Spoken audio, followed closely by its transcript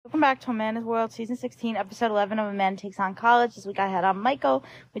Welcome back to Amanda's World, Season 16, Episode 11 of Amanda Takes on College. This week I had on Michael.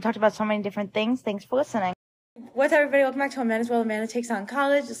 We talked about so many different things. Thanks for listening. What's up, everybody? Welcome back to Amanda's World, Amanda Takes on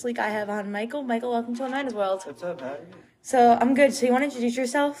College. This week I have on Michael. Michael, welcome to Amanda's World. What's up, Harry? So, I'm good. So, you want to introduce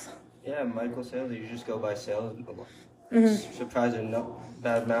yourself? Yeah, Michael Sales. You just go by Sales. It's surprising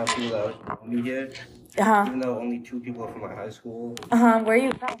that amount of people that would meet here. Even though only 2 people are from my high school. Where are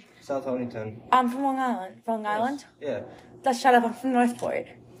you from? South Huntington. I'm from Long Island. Long Island? Yeah. Shut up. I'm from Northport.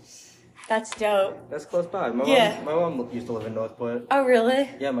 That's dope. That's close by. My mom used to live in Northport. Oh, really?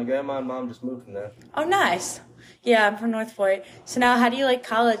 Yeah, my grandma and mom just moved from there. Oh, nice. Yeah, I'm from Northport. So now, how do you like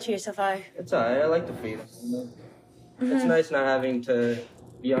college here so far? It's alright. I like the freedom. It's nice not having to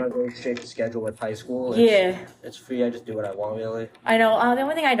be on a very strict schedule with high school. It's free. I just do what I want, really. I know. The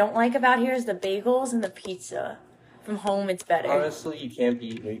only thing I don't like about here is the bagels and the pizza. From home, it's better. Honestly, you can't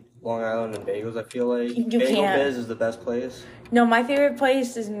beat Long Island and bagels, I feel like. You Bagel can't. Biz is the best place. No, my favorite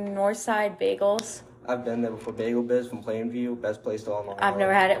place is Northside Bagels. I've been there before. Bagel Biz from Plainview, best place to all Long Island. I've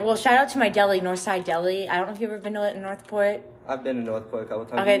never had it. Well, shout out to my deli, Northside Deli. I don't know if you've ever been to it in Northport. I've been to Northport a couple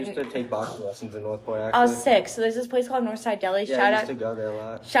times. Okay. I used to take boxing lessons in Northport, actually. I was sick. So there's this place called Northside Deli. Yeah, I used to go there a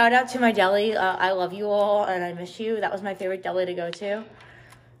lot. Shout out to my deli. I love you all, and I miss you. That was my favorite deli to go to.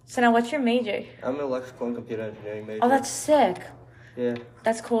 So now, what's your major? I'm an electrical and computer engineering major. Oh, that's sick. Yeah.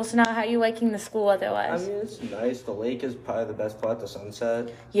 That's cool. So now, how are you liking the school otherwise? I mean, it's nice. The lake is probably the best part, the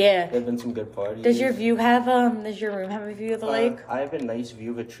sunset. Yeah. There've been some good parties. Does your room have a view of the lake? I have a nice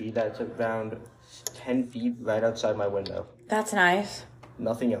view of a tree that's around 10 feet right outside my window. That's nice.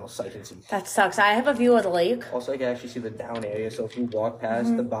 Nothing else I can see. That sucks. I have a view of the lake. Also, I can actually see the down area. So if you walk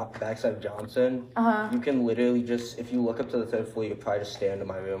past the backside of Johnson, you can literally just, if you look up to the 3rd floor, you could probably just stand in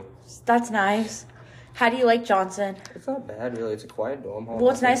my room. That's nice. How do you like Johnson? It's not bad, really. It's a quiet dorm hall.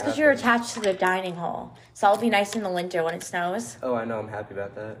 Well, it's nice because you're attached to the dining hall. So it'll be nice in the winter when it snows. Oh, I know. I'm happy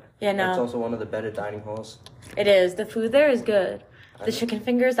about that. Yeah, no. It's also one of the better dining halls. It is. The food there is good. The chicken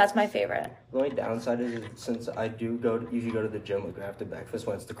fingers, that's my favorite. The only downside is since I do usually go to the gym like after breakfast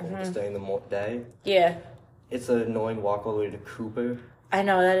when it's the coldest day in the day. Yeah. It's an annoying walk all the way to Cooper. I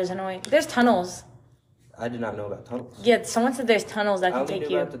know, that is annoying. There's tunnels. I did not know about tunnels. Yeah, someone said there's tunnels that can take you. I only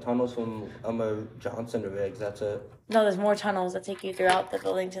knew about the tunnels from Johnson to Riggs, that's it. No, there's more tunnels that take you throughout the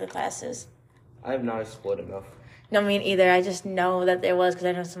building to the classes. I have not explored enough. No, me neither. I just know that there was because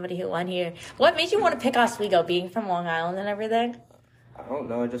I know somebody who went here. What made you want to pick Oswego, being from Long Island and everything? I don't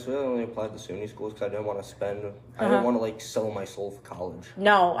know. I just really only applied to SUNY schools because I didn't want to spend. I didn't want to sell my soul for college.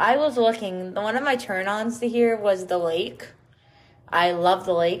 No, I was looking. One of my turn-ons to here was the lake. I love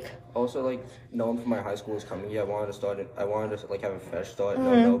the lake. Also, no one from my high school was coming here. I wanted to have a fresh start.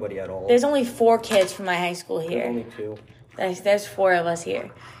 No, nobody at all. There's only 4 kids from my high school here. There's only 2. There's 4 of us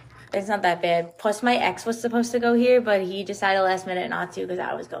here. It's not that bad. Plus, my ex was supposed to go here, but he decided last minute not to because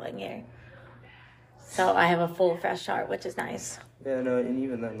I was going here. So I have a full fresh start, which is nice. Yeah, no, and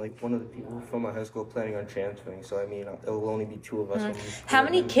even then, one of the people from my high school planning on transferring, so I mean, it will only be 2 of us. How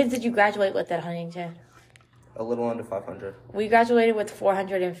many kids did you graduate with at Huntington? A little under 500. We graduated with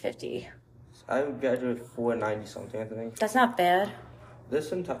 450. I graduated 490 something, I think. That's not bad. I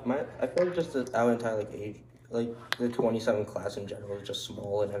feel like just our entire age, the 27 class in general is just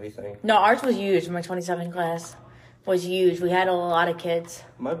small and everything. No, ours was huge. My 27 class was huge. We had a lot of kids.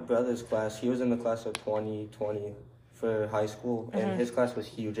 My brother's class, he was in the class of 2020 for high school, and his class was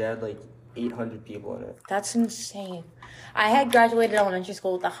huge. It had 800 people in it. That's insane. I had graduated elementary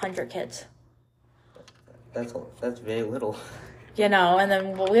school with 100 kids. That's very little. And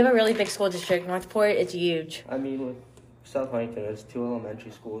then we have a really big school district. Northport, it's huge. I mean, with South Huntington, it's 2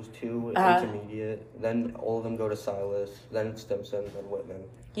 elementary schools, 2 intermediate, then all of them go to Silas, then Stimson, then Whitman.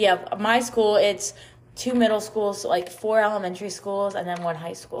 Yeah, my school, it's 2 middle schools, 4 elementary schools, and then 1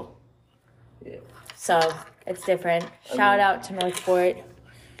 high school. Yeah. So, it's different. Shout out to Northport,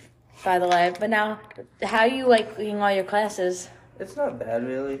 by the way. But now, how are you liking all your classes? It's not bad,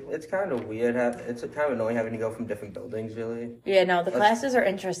 really. It's kind of weird. It's kind of annoying having to go from different buildings, really. Yeah, no, the classes are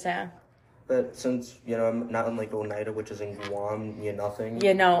interesting. But since, I'm not in, Oneida, which is in Guam, near nothing.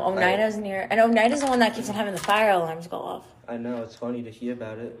 Yeah, no, Oneida's near... And Oneida's the one that keeps on having the fire alarms go off. I know. It's funny to hear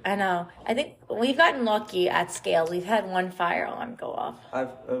about it. I know. I think we've gotten lucky at scale. We've had 1 fire alarm go off.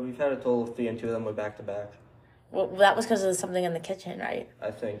 We've had a total of 3, and 2 of them were back-to-back. Well, that was because of something in the kitchen, right? I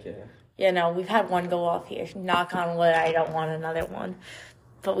think, yeah. Yeah, no, we've had 1 go off here. Knock on wood, I don't want another one.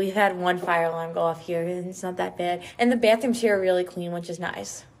 But we've had 1 fire alarm go off here, and it's not that bad. And the bathrooms here are really clean, which is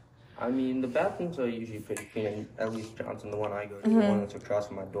nice. I mean, the bathrooms are usually pretty clean, at least Johnson, the one I go to, the one that's across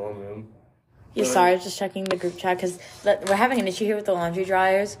from my dorm room. Yeah, sorry, I was just checking the group chat because we're having an issue here with the laundry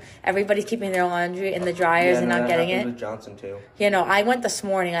dryers. Everybody's keeping their laundry in the dryers and not getting it. With Johnson too. You know, I went this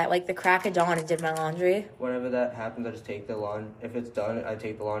morning at like the crack of dawn and did my laundry. Whenever that happens, I just take the laundry. If it's done, I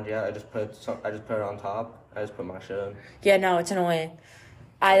take the laundry out. I just put it on top. I just put my shit in. Yeah, no, it's annoying.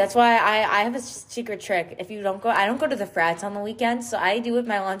 That's why I have a secret trick. If you don't go, I don't go to the frats on the weekends, so I do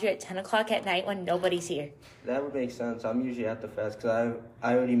my laundry at 10 o'clock at night when nobody's here. That would make sense. I'm usually at the frats because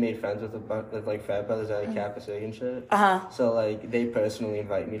I already made friends with like frat brothers at like Kappa Sig and shit. So like they personally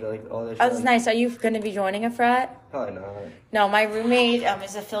invite me to like all their shit. Oh, that's nice. Are you gonna be joining a frat? Probably not. No, my roommate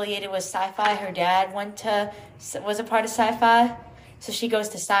is affiliated with Sci-Fi. Her dad was a part of Sci-Fi, so she goes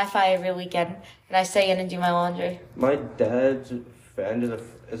to Sci-Fi every weekend, and I stay in and do my laundry. My dad's friend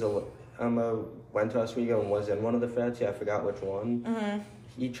went to Oswego and was in one of the frats. Yeah, I forgot which one.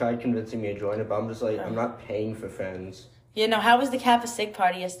 He tried convincing me to join it, but I'm just like, I'm not paying for friends. You know, how was the Kappa Sig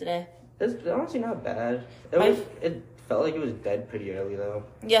party yesterday? It's honestly not bad. It felt like it was dead pretty early, though.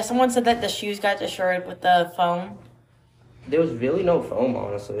 Yeah, someone said that the shoes got destroyed with the foam. There was really no foam,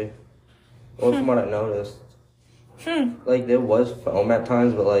 honestly. Well, from what I noticed. Like, there was foam at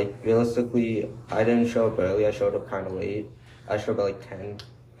times, but, like, realistically, I didn't show up early. I showed up kind of late. I showed up at, like, 10.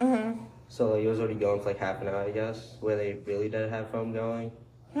 So, like, it was already going for, like, half an hour, I guess, where they really did have foam going.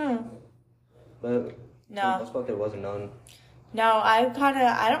 But no, that's what there wasn't none. No, I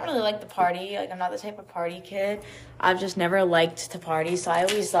don't really like the party. Like, I'm not the type of party kid. I've just never liked to party, so I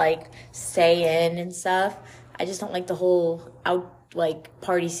always, like, stay in and stuff. I just don't like the whole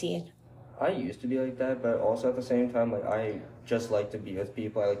party scene. I used to be like that, but also at the same time, like, I just like to be with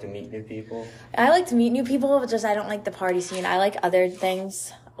people. I like to meet new people. I like to meet new people, but just I don't like the party scene. I like other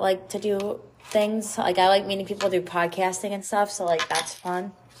things, like to do things. Like, I like meeting people through podcasting and stuff, so, like, that's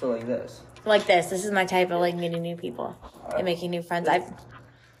fun. So, like this? Like this. This is my type of, like, meeting new people and making new friends.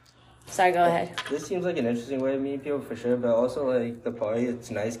 Sorry, go ahead. This seems like an interesting way of meeting people for sure, but also, like, the party, it's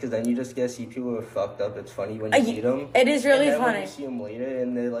nice because then you just get to see people who are fucked up. It's funny when you meet them. It is really and then funny. When you see them later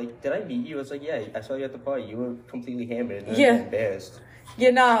and they're like, did I meet you? It's like, yeah, I saw you at the party. You were completely hammered and embarrassed.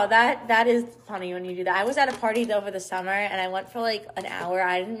 You know, that is funny when you do that. I was at a party over the summer, and I went for, like, an hour.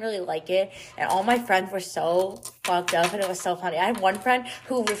 I didn't really like it, and all my friends were so fucked up, and it was so funny. I had one friend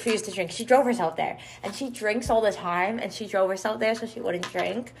who refused to drink. She drove herself there, and she drinks all the time, and she drove herself there so she wouldn't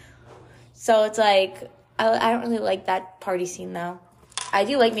drink. So it's like, I don't really like that party scene, though. I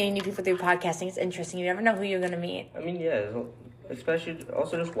do like meeting new people through podcasting. It's interesting. You never know who you're going to meet. I mean, yeah, especially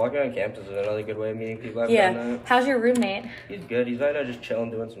also just walking on campus is another good way of meeting people. I've done that. How's your roommate? He's good. He's right now just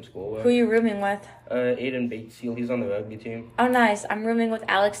chilling, doing some schoolwork. Who are you rooming with? Aiden Batesfield. He's on the rugby team. Oh, nice. I'm rooming with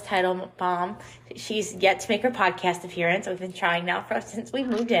Alex Teitelbaum. She's yet to make her podcast appearance. We've been trying now since we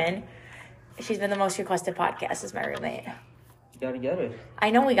moved in. She's been the most requested podcast as my roommate. You gotta get her. I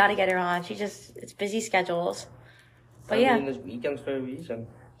know we gotta get her on. It's busy schedules. But I mean, there's weekends for a reason.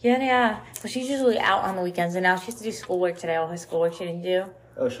 Yeah. But she's usually out on the weekends, and now she has to do schoolwork today. All her schoolwork she didn't do.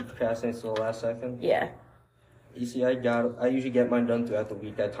 Oh, she procrastinates till the last second? Yeah. You see, I usually get mine done throughout the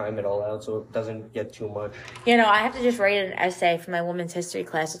week. I time it all out so it doesn't get too much. You know, I have to just write an essay for my women's history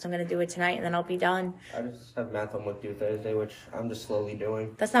class, so I'm going to do it tonight, and then I'll be done. I just have math homework due Thursday, which I'm just slowly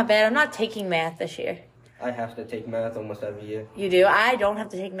doing. That's not bad. I'm not taking math this year. I have to take math almost every year. You do? I don't have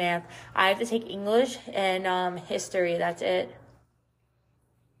to take math. I have to take English and history. That's it.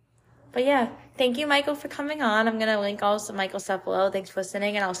 But yeah, thank you, Michael, for coming on. I'm going to link also Michael's stuff below. Thanks for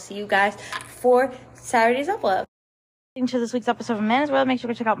listening, and I'll see you guys for Saturday's upload. To this week's episode of Man as Well. Make sure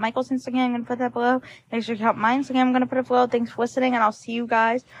to check out Michael's Instagram. I'm going to put that below. Make sure to check out my Instagram. I'm going to put it below. Thanks for listening, and I'll see you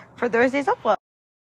guys for Thursday's upload.